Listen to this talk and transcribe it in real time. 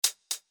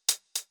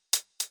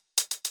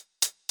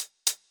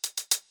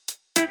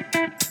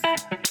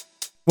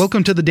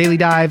Welcome to the Daily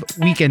Dive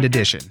Weekend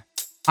Edition.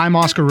 I'm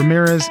Oscar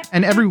Ramirez,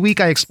 and every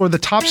week I explore the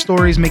top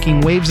stories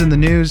making waves in the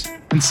news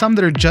and some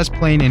that are just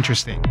plain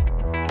interesting.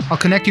 I'll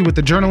connect you with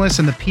the journalists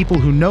and the people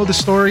who know the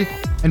story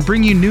and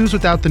bring you news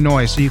without the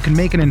noise so you can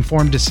make an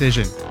informed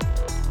decision.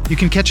 You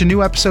can catch a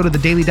new episode of the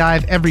Daily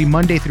Dive every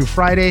Monday through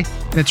Friday,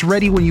 and it's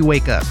ready when you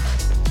wake up.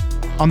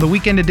 On the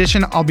Weekend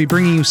Edition, I'll be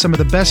bringing you some of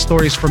the best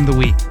stories from the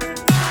week.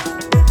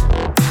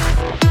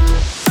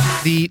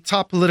 The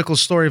top political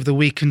story of the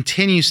week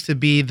continues to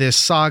be this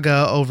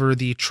saga over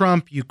the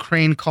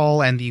Trump-Ukraine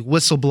call and the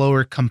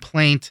whistleblower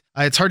complaint.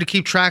 It's hard to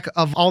keep track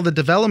of all the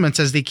developments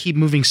as they keep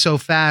moving so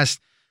fast.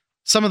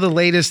 Some of the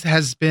latest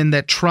has been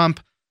that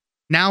Trump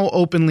now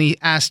openly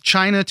asked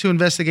China to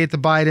investigate the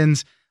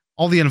Bidens,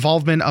 all the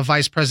involvement of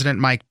Vice President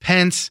Mike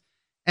Pence,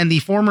 and the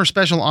former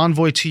special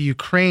envoy to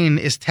Ukraine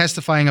is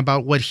testifying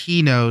about what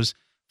he knows.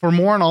 For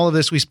more on all of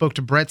this, we spoke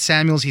to Brett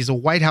Samuels. He's a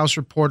White House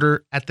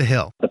reporter at The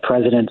Hill. The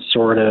president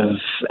sort of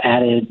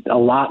added a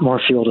lot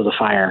more fuel to the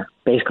fire.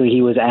 Basically,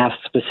 he was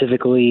asked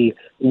specifically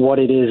what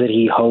it is that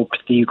he hoped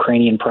the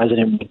Ukrainian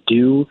president would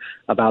do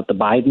about the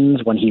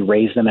Bidens when he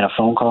raised them in a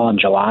phone call in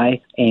July.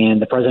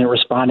 And the president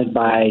responded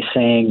by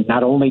saying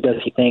not only does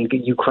he think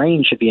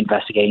Ukraine should be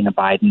investigating the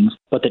Bidens,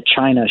 but that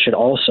China should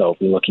also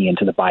be looking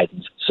into the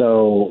Bidens.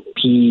 So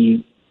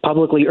he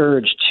publicly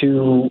urged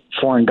two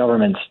foreign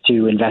governments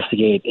to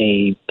investigate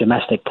a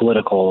domestic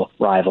political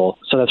rival.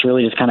 So that's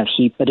really just kind of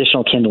heap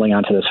additional kindling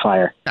onto this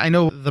fire. I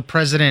know the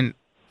president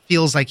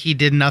feels like he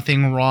did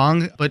nothing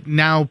wrong, but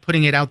now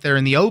putting it out there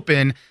in the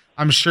open,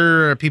 I'm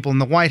sure people in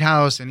the White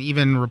House and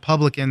even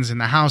Republicans in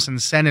the House and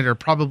the Senate are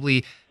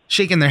probably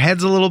shaking their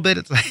heads a little bit.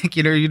 It's like,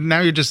 now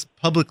you're just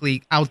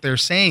publicly out there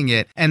saying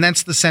it. And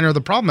that's the center of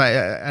the problem.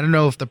 I don't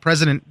know if the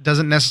president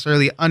doesn't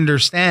necessarily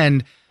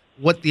understand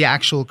what the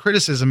actual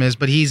criticism is,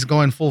 but he's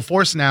going full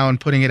force now and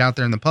putting it out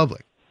there in the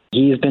public.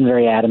 He's been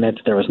very adamant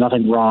that there was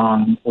nothing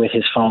wrong with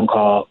his phone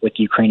call with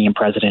the Ukrainian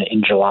president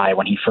in July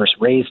when he first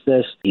raised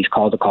this. He's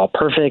called the call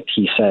perfect.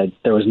 He said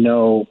there was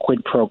no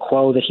quid pro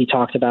quo that he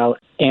talked about.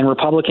 And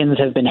Republicans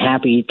have been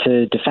happy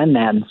to defend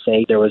that and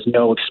say there was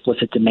no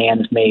explicit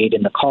demands made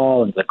in the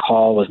call and the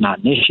call was not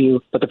an issue.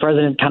 But the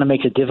president kind of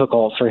makes it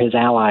difficult for his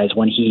allies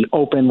when he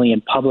openly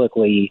and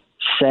publicly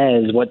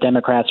says what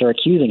Democrats are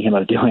accusing him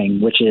of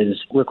doing, which is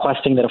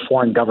requesting that a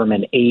foreign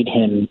government aid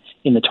him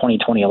in the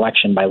 2020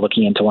 election by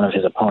looking into one of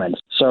his opponents.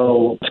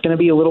 So it's going to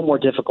be a little more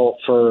difficult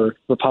for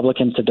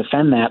Republicans to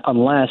defend that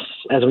unless,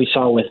 as we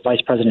saw with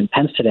Vice President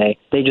Pence today,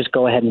 they just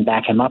go ahead and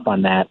back him up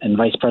on that. And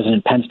Vice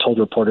President Pence told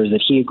reporters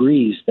that he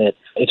agrees that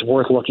it's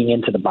worth looking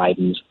into the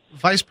Bidens.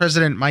 Vice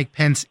President Mike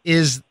Pence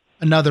is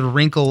another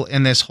wrinkle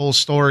in this whole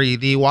story.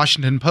 The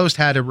Washington Post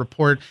had a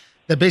report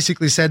that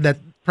basically said that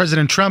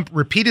President Trump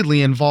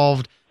repeatedly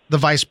involved the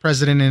vice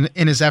president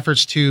in his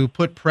efforts to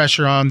put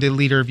pressure on the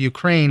leader of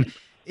Ukraine,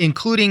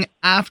 including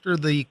after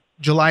the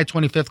July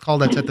 25th call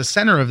that's at the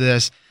center of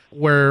this,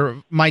 where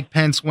Mike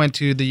Pence went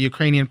to the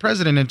Ukrainian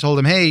president and told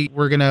him, hey,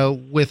 we're going to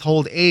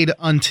withhold aid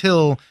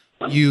until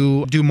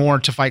you do more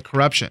to fight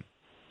corruption.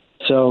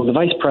 So the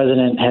vice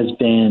president has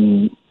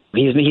been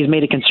He's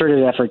made a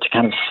concerted effort to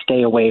kind of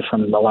stay away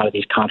from a lot of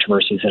these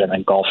controversies that have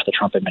engulfed the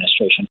Trump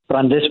administration. But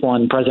on this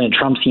one, President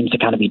Trump seems to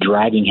kind of be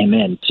dragging him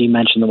in. So you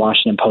mentioned the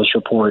Washington Post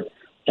report,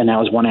 and that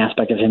was one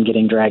aspect of him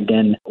getting dragged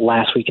in.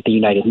 Last week at the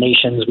United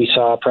Nations, we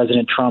saw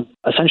President Trump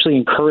essentially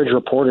encourage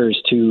reporters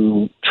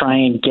to try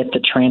and get the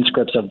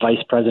transcripts of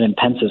Vice President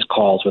Pence's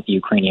calls with the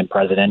Ukrainian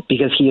president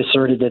because he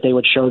asserted that they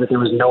would show that there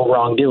was no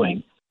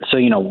wrongdoing. So,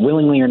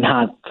 willingly or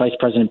not, Vice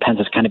President Pence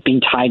is kind of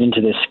being tied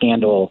into this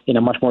scandal in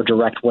a much more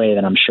direct way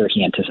than I'm sure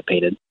he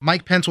anticipated.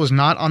 Mike Pence was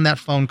not on that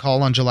phone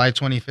call on July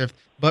 25th,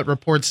 but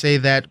reports say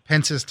that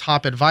Pence's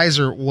top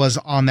advisor was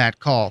on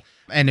that call.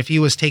 And if he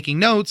was taking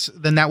notes,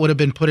 then that would have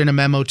been put in a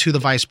memo to the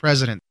vice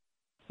president.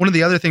 One of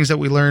the other things that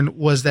we learned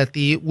was that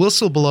the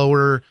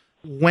whistleblower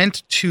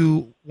went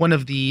to one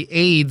of the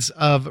aides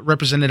of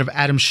Representative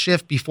Adam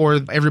Schiff before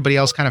everybody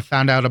else kind of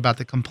found out about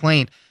the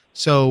complaint.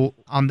 So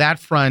on that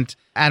front,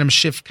 Adam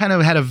Schiff kind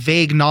of had a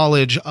vague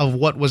knowledge of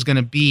what was going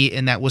to be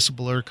in that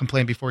whistleblower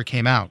complaint before it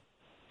came out.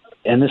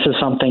 And this is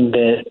something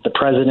that the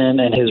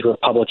president and his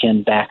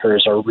Republican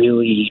backers are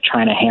really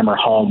trying to hammer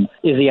home,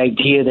 is the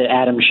idea that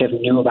Adam Schiff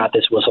knew about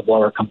this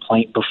whistleblower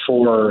complaint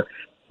before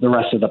the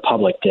rest of the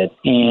public did.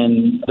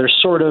 And they're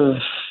sort of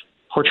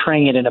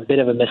portraying it in a bit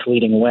of a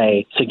misleading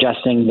way,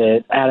 suggesting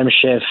that Adam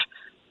Schiff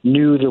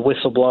knew the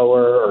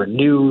whistleblower or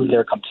knew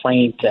their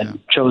complaint and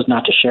chose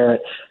not to share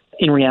it.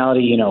 In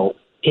reality,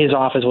 his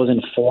office was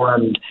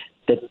informed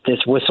that this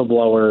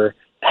whistleblower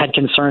had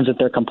concerns that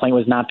their complaint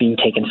was not being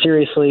taken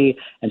seriously,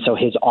 and so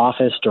his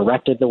office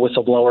directed the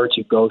whistleblower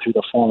to go through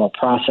the formal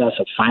process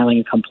of filing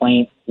a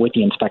complaint with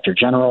the Inspector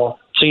General.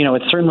 So,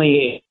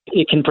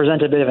 it can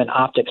present a bit of an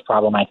optics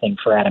problem, I think,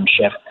 for Adam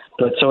Schiff.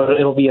 But so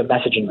it'll be a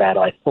messaging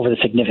battle over the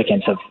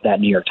significance of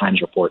that New York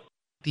Times report.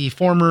 The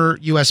former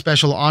U.S.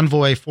 Special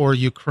Envoy for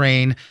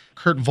Ukraine,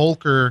 Kurt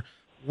Volker,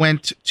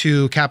 went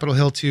to Capitol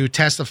Hill to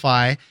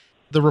testify.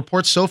 The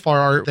reports so far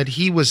are that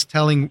he was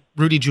telling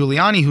Rudy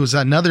Giuliani, who's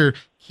another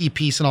key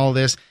piece in all of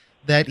this,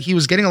 that he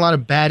was getting a lot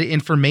of bad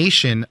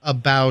information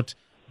about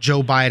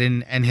Joe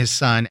Biden and his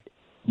son.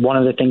 One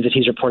of the things that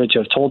he's reported to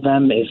have told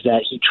them is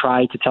that he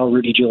tried to tell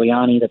Rudy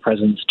Giuliani, the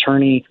president's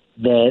attorney,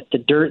 that the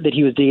dirt that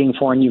he was digging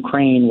for in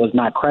Ukraine was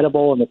not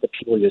credible and that the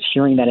people he was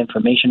hearing that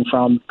information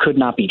from could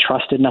not be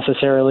trusted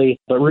necessarily.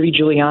 But Rudy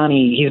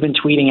Giuliani, he's been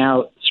tweeting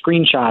out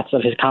screenshots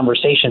of his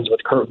conversations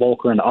with Kurt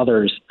Volker and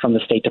others from the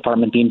State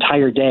Department the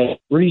entire day.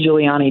 Rudy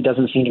Giuliani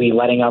doesn't seem to be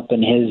letting up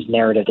in his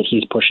narrative that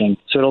he's pushing.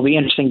 So it'll be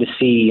interesting to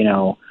see,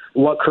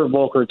 what Kurt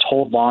Volker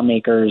told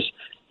lawmakers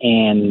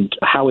and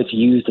how it's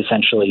used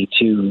essentially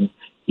to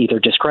either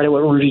discredit what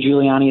Rudy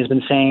Giuliani has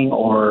been saying,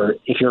 or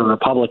if you're a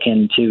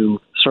Republican, to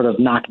sort of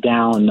knock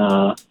down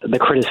the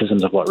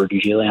criticisms of what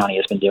Rudy Giuliani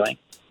has been doing.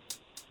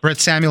 Brett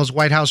Samuels,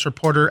 White House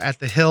reporter at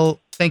The Hill,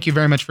 thank you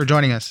very much for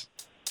joining us.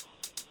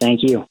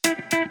 Thank you.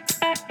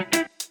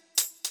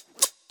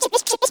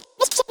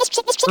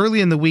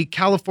 Early in the week,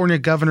 California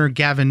Governor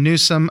Gavin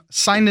Newsom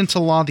signed into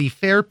law the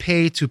Fair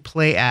Pay to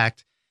Play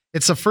Act.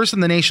 It's the first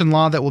in the nation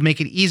law that will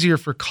make it easier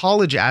for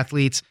college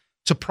athletes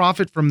to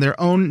profit from their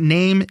own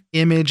name,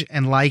 image,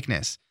 and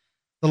likeness.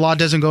 The law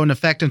doesn't go into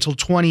effect until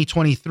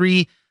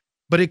 2023,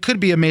 but it could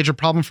be a major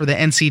problem for the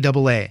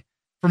NCAA.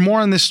 For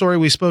more on this story,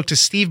 we spoke to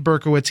Steve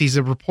Berkowitz. He's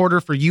a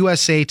reporter for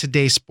USA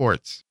Today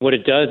Sports. What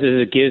it does is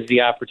it gives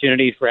the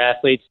opportunity for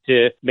athletes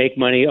to make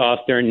money off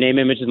their name,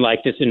 image, and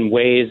likeness in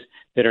ways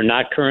that are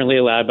not currently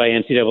allowed by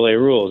NCAA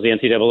rules. The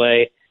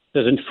NCAA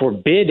doesn't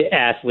forbid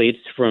athletes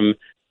from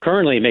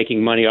currently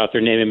making money off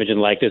their name, image, and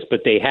likeness,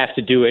 but they have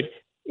to do it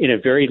in a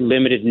very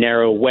limited,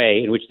 narrow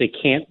way in which they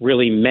can't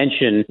really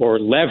mention or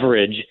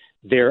leverage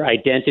their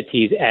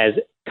identities as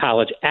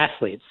college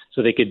athletes.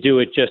 So they could do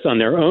it just on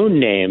their own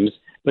names,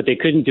 but they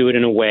couldn't do it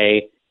in a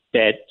way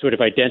that sort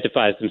of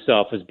identifies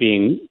themselves as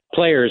being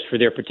players for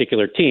their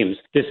particular teams.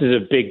 This is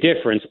a big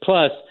difference.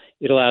 Plus,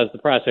 it allows the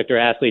prospector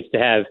athletes to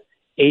have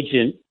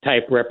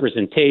agent-type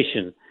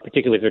representation,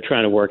 particularly if they're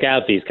trying to work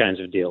out these kinds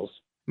of deals.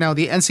 Now,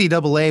 the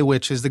NCAA,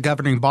 which is the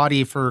governing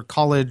body for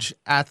college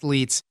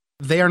athletes,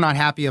 they are not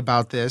happy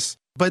about this,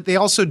 but they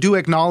also do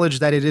acknowledge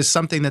that it is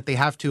something that they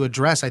have to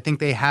address. I think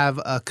they have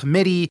a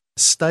committee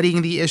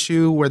studying the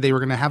issue where they were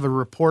going to have a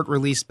report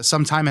released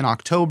sometime in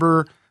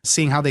October,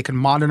 seeing how they can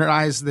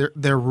modernize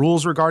their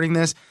rules regarding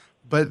this,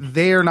 but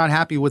they are not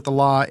happy with the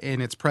law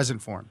in its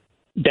present form.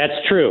 That's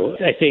true.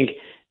 I think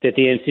that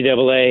the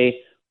NCAA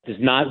does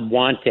not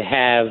want to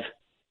have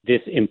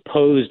this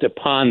imposed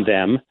upon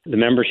them. The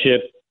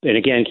membership, and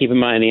again, keep in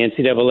mind, the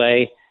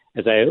NCAA,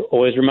 as I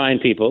always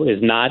remind people, is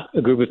not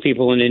a group of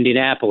people in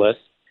Indianapolis,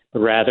 but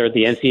rather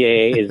the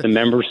NCAA is the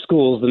member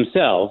schools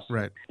themselves.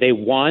 Right. They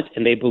want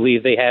and they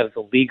believe they have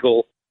the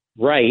legal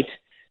right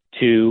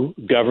to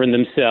govern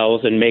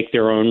themselves and make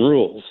their own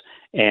rules.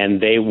 And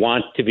they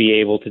want to be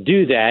able to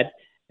do that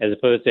as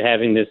opposed to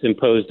having this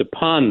imposed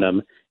upon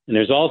them. And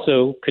there's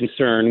also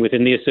concern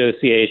within the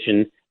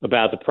association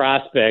about the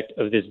prospect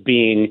of this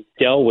being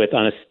dealt with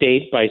on a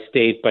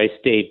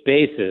state-by-state-by-state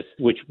basis,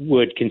 which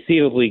would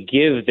conceivably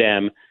give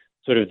them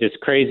sort of this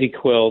crazy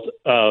quilt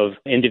of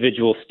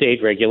individual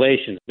state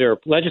regulations. There are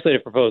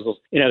legislative proposals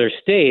in other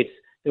states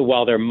that,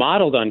 while they're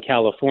modeled on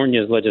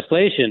California's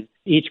legislation,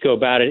 each go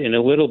about it in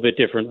a little bit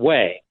different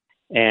way.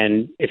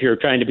 And if you're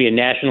trying to be a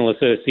national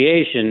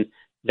association,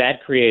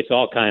 that creates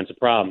all kinds of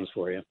problems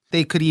for you.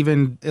 They could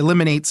even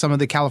eliminate some of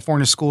the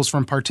California schools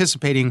from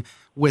participating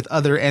with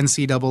other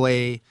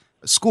NCAA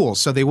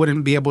schools, so they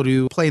wouldn't be able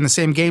to play in the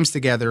same games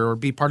together or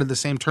be part of the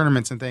same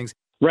tournaments and things.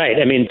 Right.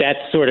 I mean, that's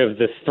sort of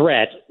the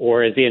threat,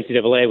 or as the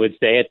NCAA would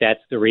say it,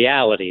 that's the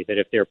reality, that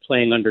if they're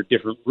playing under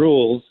different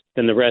rules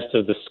than the rest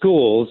of the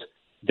schools,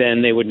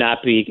 then they would not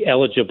be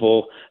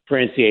eligible for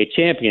NCAA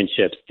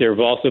championships. There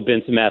have also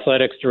been some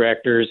athletics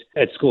directors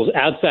at schools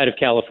outside of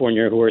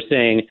California who are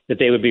saying that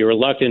they would be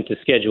reluctant to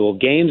schedule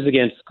games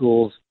against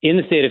schools in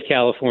the state of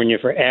California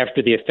for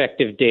after the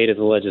effective date of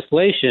the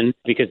legislation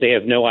because they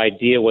have no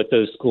idea what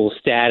those schools'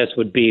 status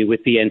would be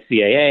with the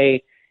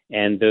NCAA,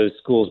 and those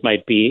schools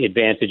might be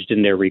advantaged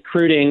in their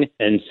recruiting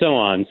and so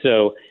on.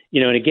 So,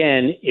 and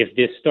again, if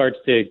this starts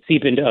to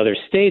seep into other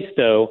states,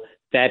 though,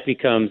 that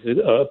becomes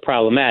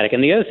problematic.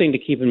 And the other thing to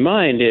keep in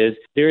mind is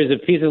there is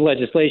a piece of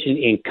legislation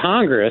in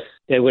Congress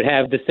that would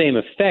have the same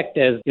effect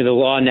as the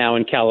law now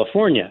in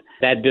California.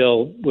 That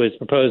bill was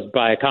proposed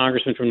by a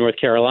congressman from North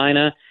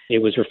Carolina.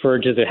 It was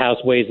referred to the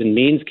House Ways and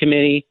Means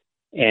Committee,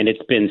 and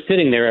it's been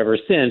sitting there ever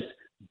since.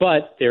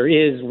 But there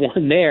is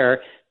one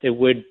there that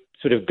would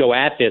sort of go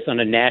at this on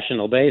a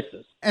national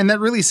basis. And that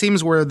really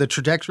seems where the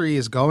trajectory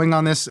is going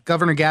on this.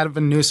 Governor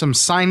Gavin Newsom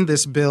signed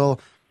this bill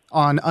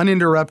on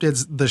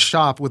Uninterrupted's The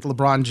Shop with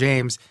LeBron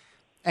James.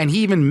 And he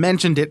even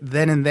mentioned it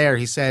then and there.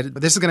 He said,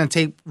 this is going to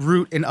take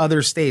root in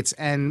other states.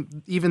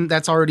 And even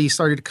that's already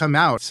started to come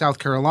out. South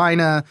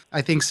Carolina,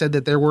 I think, said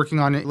that they're working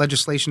on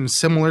legislation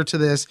similar to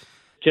this.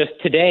 Just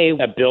today,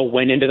 a bill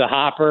went into the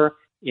hopper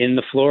in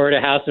the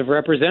Florida House of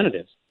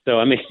Representatives. So,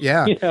 I mean,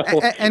 yeah.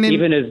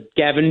 Even as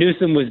Gavin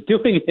Newsom was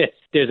doing this,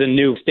 there's a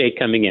new state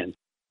coming in.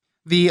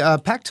 The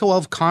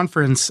Pac-12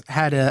 conference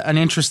had an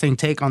interesting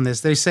take on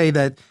this. They say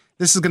that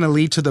this is going to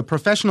lead to the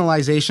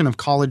professionalization of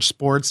college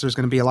sports. There's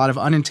going to be a lot of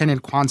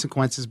unintended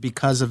consequences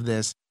because of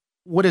this.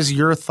 What is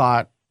your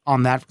thought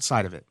on that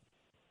side of it?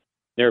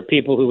 There are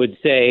people who would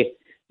say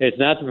it's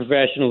not the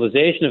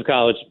professionalization of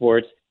college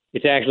sports.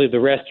 It's actually the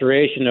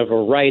restoration of a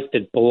right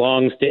that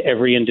belongs to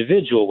every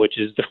individual, which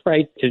is the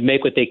right to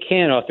make what they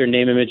can off their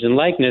name, image, and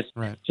likeness,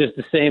 Right. just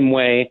the same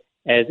way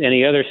as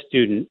any other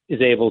student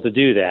is able to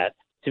do that.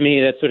 To me,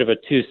 that's sort of a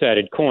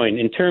two-sided coin.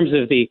 In terms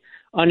of the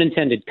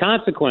unintended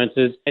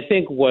consequences, I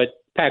think what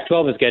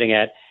Pac-12 is getting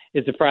at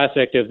is the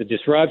prospect of the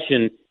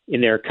disruption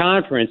in their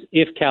conference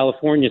if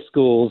California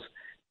schools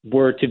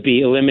were to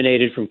be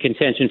eliminated from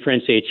contention for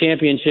NCAA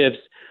championships,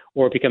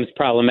 or it becomes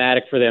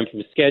problematic for them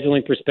from a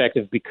scheduling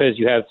perspective because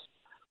you have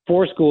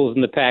 4 schools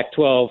in the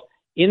Pac-12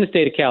 in the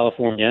state of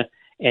California,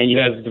 and you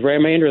have the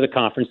remainder of the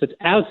conference that's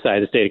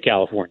outside the state of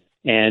California.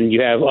 And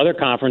you have other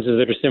conferences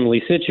that are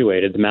similarly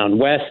situated, the Mountain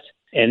West,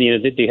 and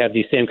they have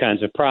these same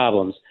kinds of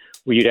problems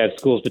where you'd have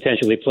schools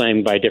potentially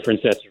playing by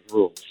different sets of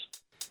rules.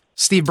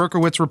 Steve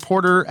Berkowitz,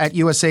 reporter at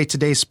USA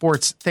Today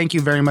Sports. Thank you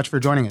very much for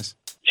joining us.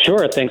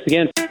 Sure. Thanks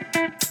again.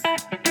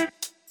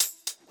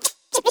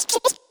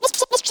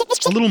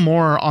 A little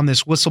more on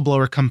this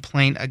whistleblower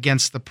complaint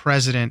against the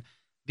president.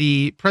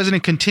 The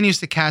president continues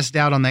to cast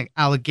doubt on the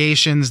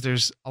allegations.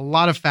 There's a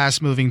lot of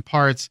fast-moving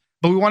parts,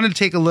 but we wanted to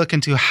take a look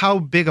into how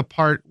big a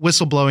part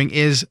whistleblowing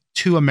is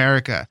to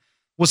America.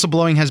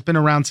 Whistleblowing has been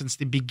around since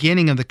the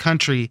beginning of the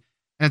country,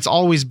 and it's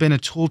always been a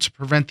tool to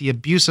prevent the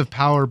abuse of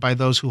power by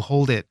those who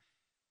hold it.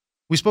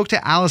 We spoke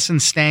to Allison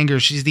Stanger.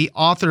 She's the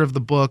author of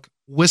the book,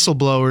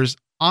 Whistleblowers,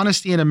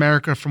 Honesty in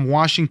America from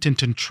Washington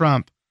to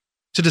Trump,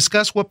 to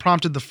discuss what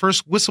prompted the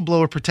first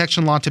whistleblower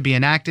protection law to be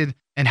enacted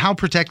and how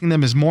protecting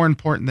them is more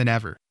important than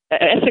ever.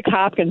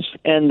 Essex-Hopkins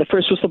and the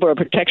first whistleblower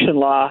protection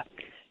law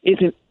is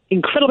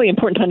incredibly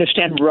important to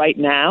understand right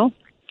now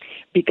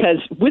because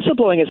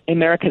whistleblowing is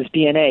America's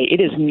DNA. It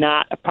is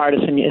not a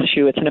partisan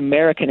issue. It's an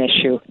American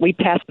issue. We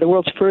passed the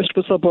world's first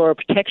Whistleblower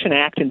Protection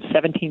Act in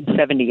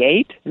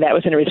 1778. That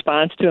was in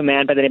response to a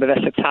man by the name of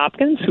Essex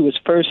Hopkins, who was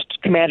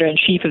first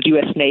Commander-in-Chief of the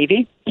U.S.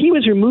 Navy. He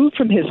was removed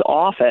from his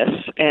office,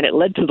 and it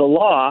led to the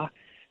law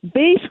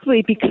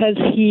basically because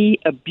he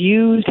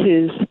abused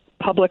his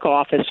public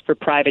office for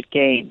private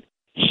gain.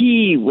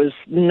 He was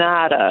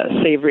not a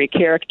savory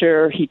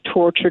character. He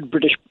tortured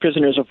British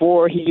prisoners of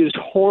war. He used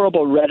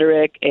horrible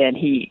rhetoric, and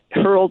he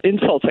hurled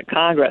insults at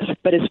Congress.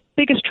 But his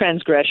biggest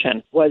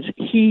transgression was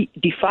he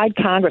defied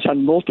Congress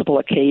on multiple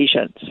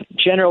occasions.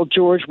 General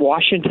George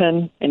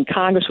Washington and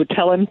Congress would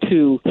tell him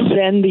to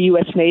send the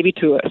U.S. Navy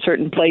to a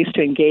certain place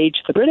to engage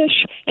the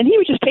British, and he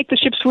would just take the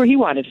ships where he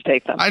wanted to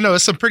take them. I know,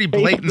 it's some pretty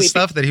blatant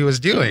stuff that he was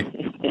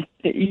doing.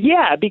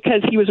 Yeah,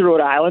 because he was a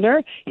Rhode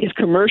Islander, his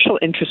commercial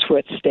interests were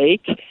at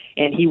stake,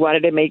 and he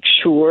wanted to make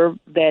sure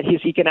that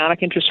his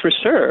economic interests were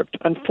served.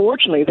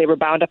 Unfortunately, they were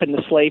bound up in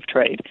the slave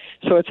trade.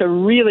 So it's a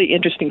really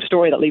interesting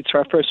story that leads to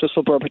our first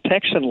whistleblower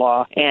protection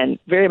law and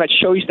very much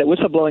shows you that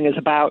whistleblowing is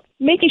about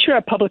making sure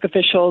our public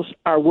officials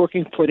are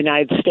working for the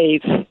United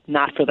States,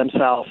 not for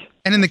themselves.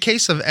 And in the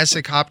case of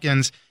Essex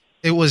Hopkins,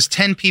 it was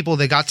 10 people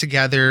that got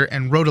together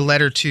and wrote a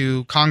letter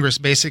to Congress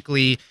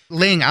basically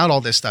laying out all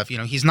this stuff. You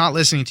know, he's not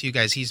listening to you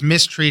guys. He's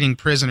mistreating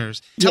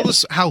prisoners. Tell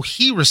us how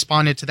he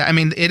responded to that. I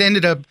mean, it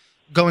ended up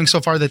going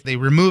so far that they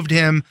removed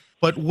him.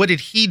 But what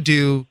did he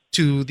do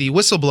to the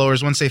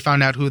whistleblowers once they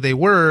found out who they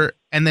were?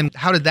 And then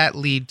how did that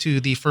lead to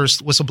the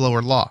first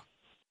whistleblower law?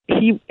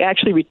 He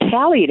actually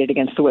retaliated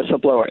against the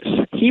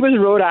whistleblowers. He was a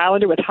Rhode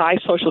Islander with high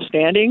social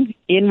standing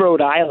in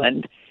Rhode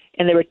Island.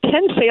 And there were 10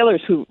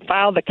 sailors who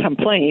filed the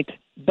complaint,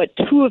 but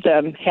 2 of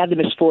them had the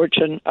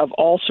misfortune of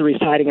also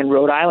residing in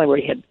Rhode Island, where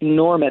he had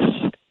enormous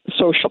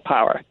social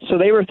power. So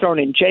they were thrown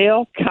in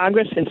jail.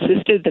 Congress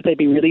insisted that they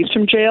be released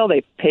from jail.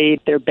 They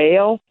paid their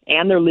bail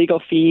and their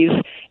legal fees,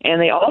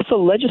 and they also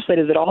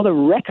legislated that all the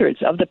records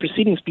of the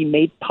proceedings be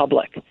made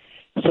public.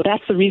 So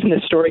that's the reason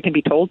this story can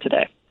be told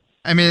today.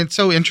 I mean, it's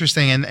so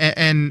interesting,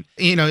 and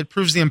you know, it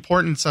proves the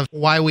importance of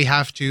why we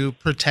have to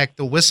protect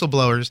the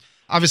whistleblowers.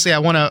 Obviously, I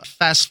want to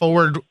fast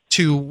forward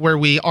to where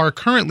we are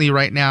currently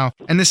right now.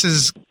 And this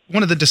is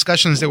one of the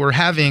discussions that we're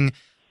having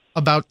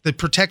about the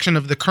protection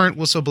of the current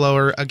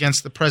whistleblower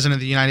against the president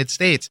of the United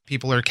States.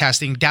 People are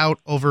casting doubt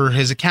over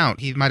his account.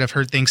 He might have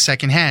heard things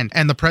secondhand.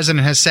 And the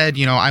president has said,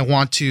 you know, I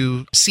want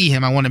to see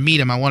him. I want to meet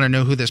him. I want to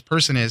know who this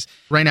person is.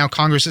 Right now,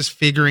 Congress is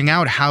figuring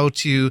out how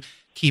to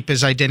keep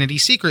his identity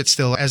secret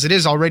still. As it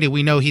is already,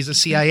 we know he's a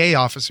CIA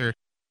officer.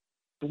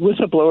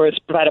 Whistleblowers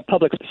provide a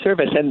public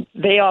service, and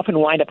they often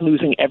wind up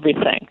losing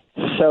everything.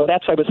 So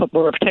that's why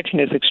whistleblower protection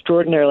is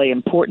extraordinarily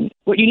important.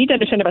 What you need to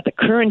understand about the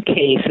current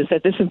case is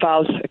that this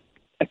involves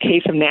a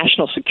case of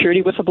national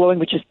security whistleblowing,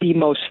 which is the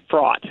most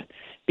fraught,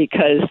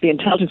 because the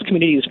intelligence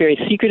community is very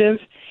secretive.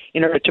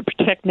 In order to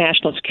protect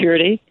national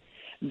security,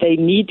 they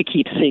need to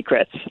keep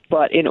secrets.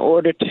 But in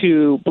order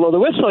to blow the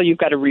whistle, you've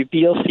got to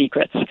reveal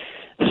secrets.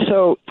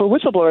 So for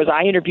whistleblowers,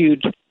 I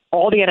interviewed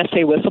all the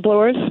NSA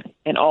whistleblowers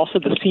and also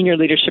the senior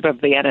leadership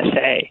of the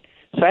NSA.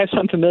 So I have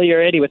some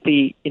familiarity with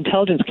the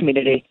intelligence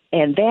community,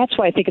 and that's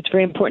why I think it's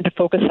very important to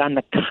focus on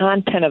the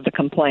content of the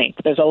complaint.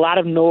 There's a lot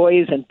of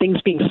noise and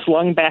things being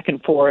slung back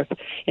and forth.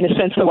 In a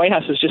sense, the White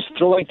House is just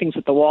throwing things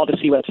at the wall to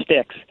see what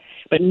sticks.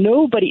 But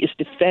nobody is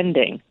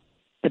defending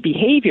the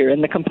behavior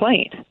in the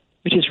complaint,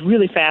 which is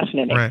really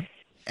fascinating. Right.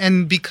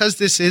 And because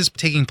this is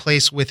taking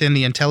place within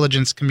the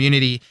intelligence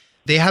community,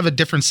 they have a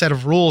different set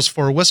of rules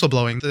for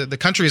whistleblowing. The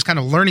country is kind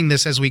of learning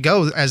this as we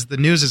go, as the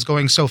news is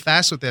going so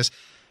fast with this.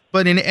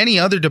 But in any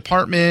other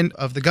department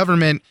of the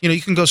government, you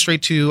can go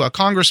straight to a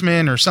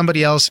congressman or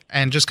somebody else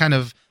and just kind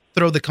of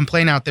throw the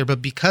complaint out there.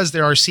 But because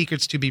there are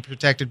secrets to be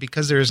protected,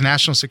 because there is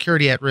national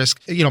security at risk,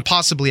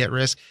 possibly at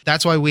risk,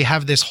 that's why we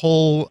have this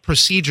whole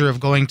procedure of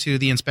going to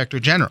the Inspector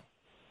General.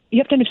 You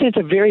have to understand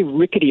it's a very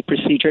rickety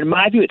procedure. In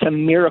my view, it's a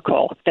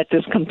miracle that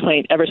this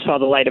complaint ever saw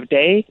the light of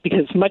day, because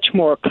it's much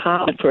more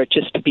common for it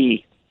just to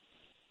be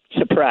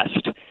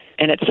suppressed.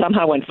 And it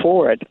somehow went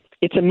forward.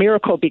 It's a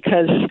miracle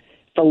because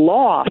the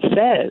law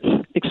says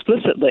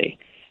explicitly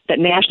that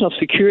national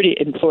security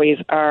employees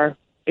are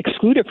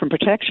excluded from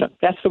protection.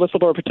 That's the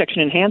Whistleblower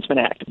Protection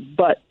Enhancement Act.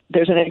 But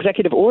there's an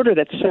executive order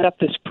that set up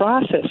this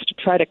process to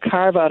try to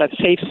carve out a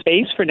safe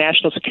space for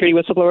national security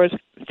whistleblowers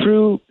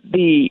through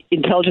the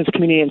Intelligence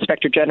Community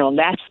Inspector General. And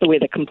that's the way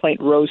the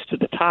complaint rose to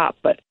the top.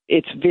 But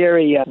it's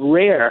very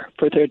rare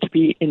for there to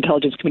be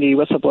intelligence community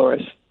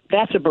whistleblowers.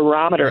 That's a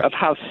barometer of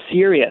how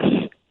serious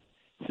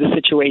the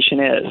situation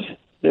is.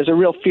 There's a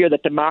real fear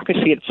that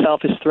democracy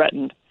itself is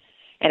threatened.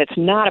 And it's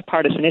not a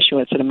partisan issue,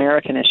 it's an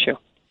American issue.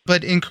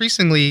 But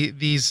increasingly,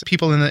 these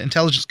people in the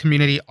intelligence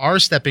community are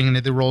stepping into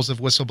the roles of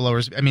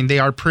whistleblowers. I mean, they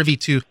are privy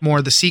to more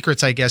of the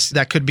secrets, I guess.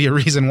 That could be a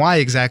reason why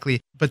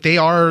exactly. But they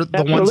are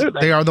the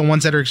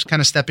ones that are kind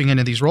of stepping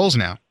into these roles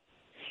now.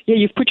 Yeah,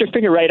 you've put your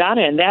finger right on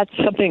it, and that's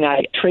something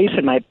I trace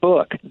in my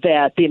book,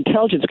 that the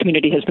intelligence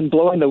community has been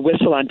blowing the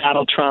whistle on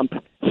Donald Trump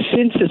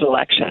since his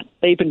election.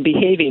 They've been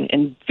behaving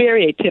in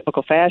very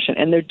atypical fashion,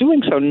 and they're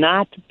doing so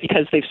not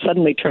because they've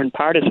suddenly turned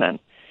partisan.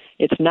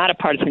 It's not a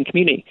partisan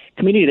community.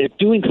 They're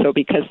doing so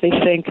because they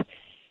think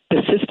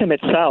the system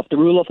itself, the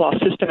rule of law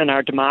system in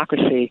our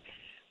democracy,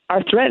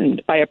 are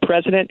threatened by a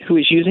president who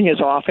is using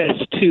his office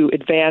to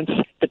advance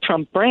the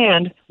Trump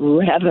brand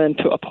rather than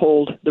to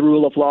uphold the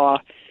rule of law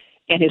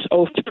and his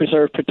oath to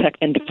preserve, protect,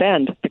 and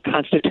defend the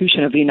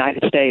Constitution of the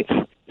United States.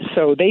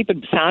 So they've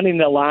been sounding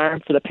the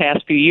alarm for the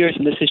past few years,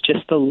 and this is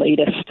just the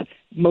latest,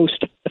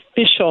 most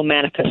official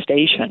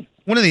manifestation.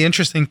 One of the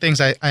interesting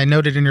things I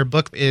noted in your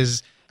book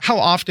is how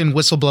often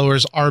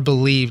whistleblowers are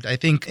believed. I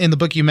think in the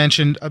book you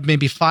mentioned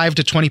maybe 5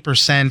 to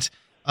 20%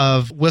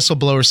 of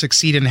whistleblowers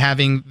succeed in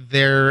having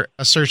their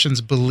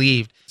assertions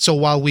believed. So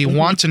while we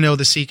want to know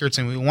the secrets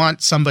and we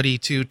want somebody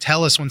to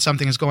tell us when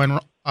something is going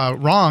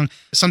wrong,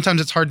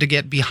 sometimes it's hard to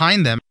get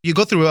behind them. You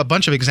go through a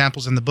bunch of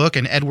examples in the book,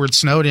 and Edward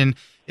Snowden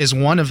is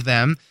one of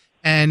them.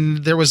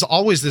 And there was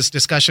always this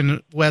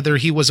discussion whether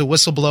he was a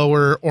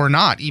whistleblower or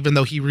not, even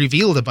though he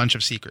revealed a bunch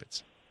of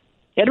secrets.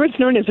 Edward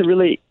Snowden is a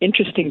really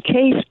interesting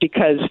case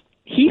because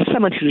he's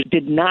someone who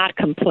did not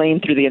complain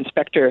through the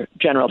Inspector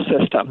General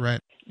system. Right.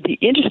 The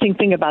interesting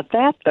thing about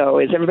that, though,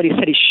 is everybody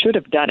said he should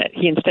have done it.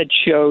 He instead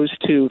chose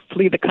to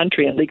flee the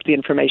country and leak the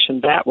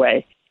information that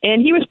way.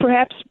 And he was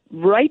perhaps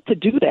right to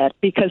do that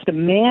because the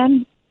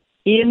man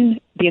in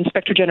the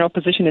Inspector General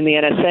position in the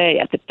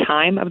NSA at the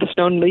time of the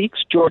Snowden leaks,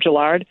 George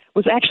Allard,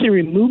 was actually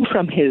removed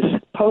from his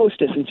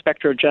post as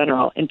Inspector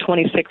General in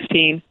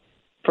 2016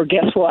 for,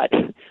 guess what?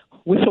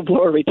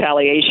 Whistleblower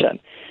retaliation.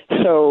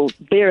 So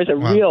there is a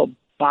real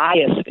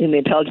bias in the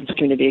intelligence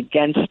community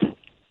against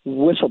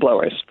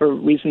whistleblowers for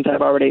reasons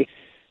I've already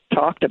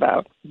talked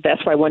about.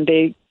 That's why one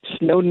day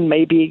Snowden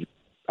may be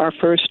our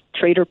first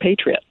traitor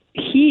patriot.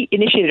 He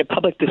initiated a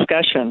public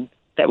discussion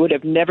that would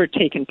have never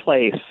taken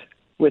place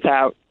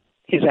without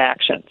his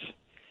actions.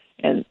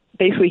 And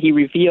basically he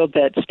revealed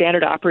that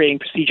standard operating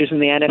procedures in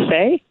the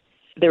NSA,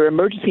 there were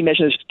emergency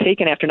measures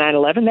taken after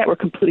 9/11 that were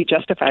completely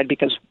justified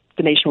because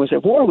the nation was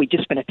at war. We'd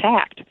just been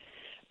attacked.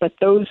 But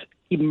those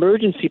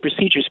emergency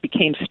procedures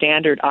became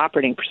standard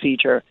operating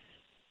procedure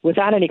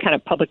without any kind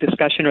of public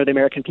discussion or the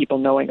American people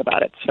knowing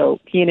about it. So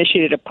he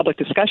initiated a public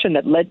discussion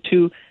that led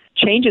to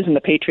changes in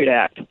the Patriot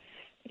Act.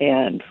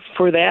 And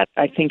for that,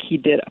 I think he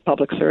did a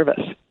public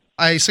service.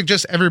 I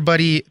suggest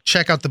everybody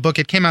check out the book.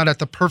 It came out at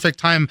the perfect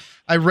time.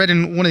 I read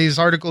in one of these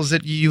articles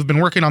that you've been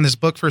working on this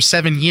book for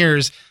 7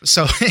 years.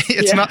 So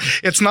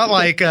it's not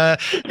like,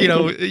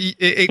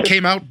 it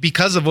came out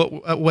because of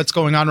what's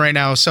going on right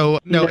now. So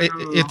no,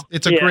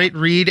 it's a great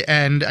read,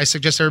 and I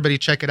suggest everybody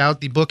check it out.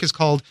 The book is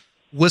called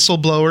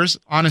Whistleblowers,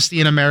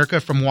 Honesty in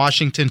America from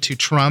Washington to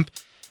Trump.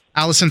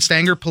 Allison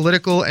Stanger,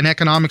 political and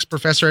economics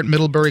professor at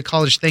Middlebury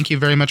College. Thank you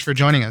very much for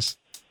joining us.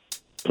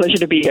 Pleasure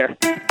to be here.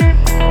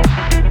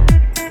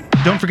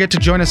 Don't forget to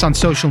join us on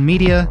social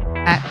media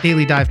at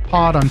Daily Dive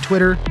Pod on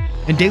Twitter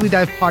and Daily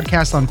Dive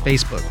Podcast on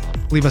Facebook.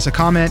 Leave us a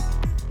comment,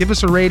 give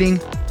us a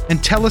rating,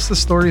 and tell us the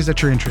stories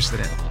that you're interested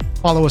in.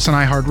 Follow us on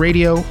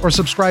iHeartRadio or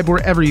subscribe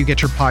wherever you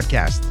get your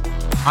podcasts.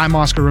 I'm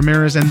Oscar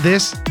Ramirez, and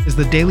this is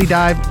the Daily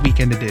Dive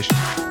Weekend Edition.